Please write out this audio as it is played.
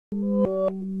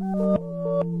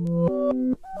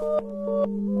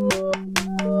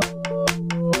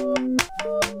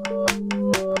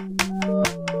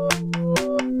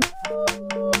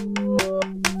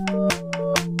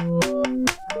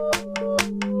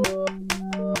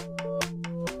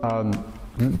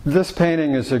This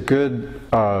painting is a good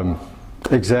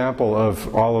example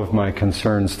of all of my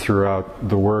concerns throughout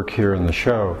the work here in the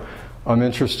show. I'm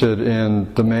interested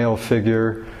in the male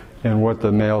figure and what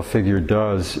the male figure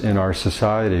does in our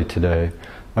society today.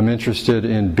 I'm interested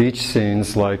in beach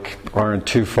scenes like aren't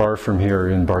too far from here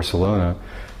in Barcelona,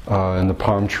 and the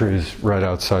palm trees right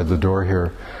outside the door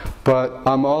here. But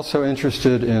I'm also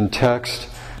interested in text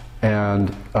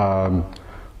and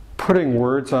putting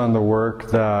words on the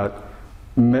work that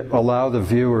allow the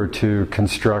viewer to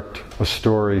construct a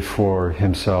story for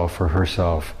himself or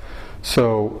herself.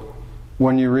 So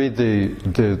when you read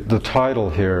the title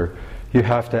here, you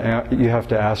have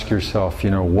to ask yourself,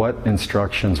 what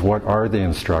instructions, what are the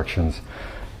instructions?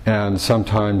 And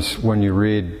sometimes when you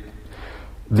read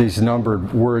these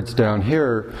numbered words down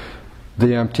here,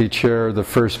 the empty chair, the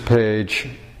first page,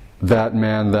 that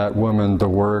man, that woman, the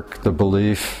work, the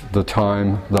belief, the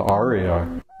time, the aria.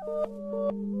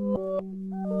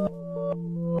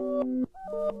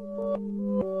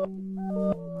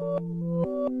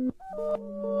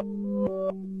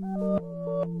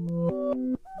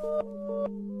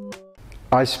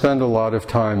 I spend a lot of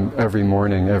time every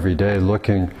morning, every day,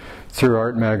 looking through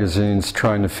art magazines,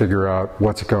 trying to figure out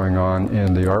what's going on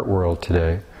in the art world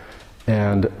today.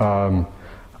 And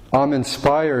I'm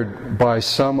inspired by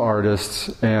some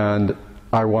artists, and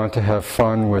I want to have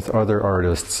fun with other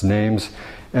artists' names.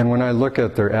 And when I look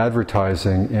at their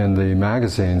advertising in the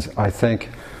magazines, I think,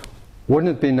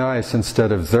 wouldn't it be nice,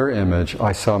 instead of their image,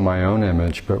 I saw my own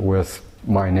image, but with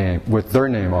my name, with their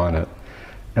name on it.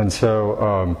 And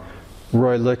so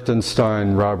Roy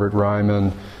Lichtenstein, Robert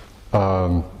Ryman,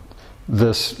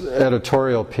 this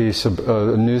editorial piece,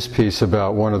 a news piece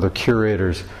about one of the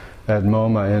curators at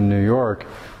MoMA in New York,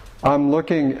 I'm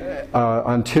looking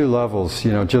on two levels,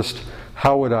 just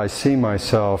how would I see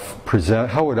myself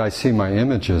how would I see my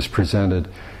images presented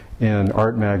in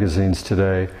art magazines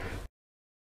today.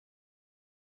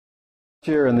 Last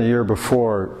year and the year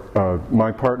before,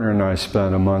 my partner and I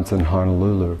spent a month in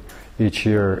Honolulu each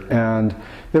year, and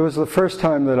it was the first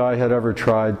time that I had ever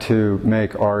tried to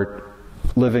make art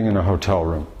living in a hotel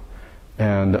room,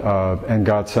 and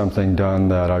got something done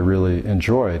that I really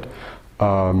enjoyed.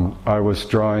 I was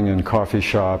drawing in coffee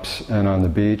shops and on the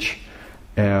beach,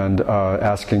 and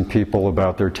asking people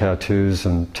about their tattoos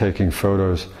and taking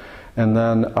photos. And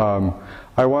then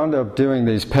I wound up doing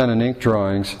these pen and ink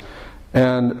drawings,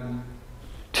 and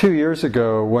 2 years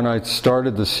ago when I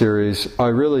started the series, I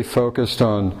really focused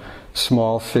on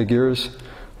small figures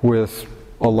with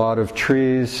a lot of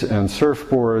trees and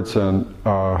surfboards and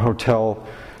hotel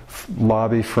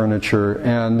lobby furniture.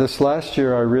 And this last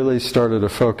year I really started to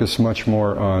focus much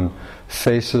more on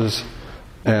faces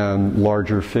and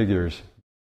larger figures.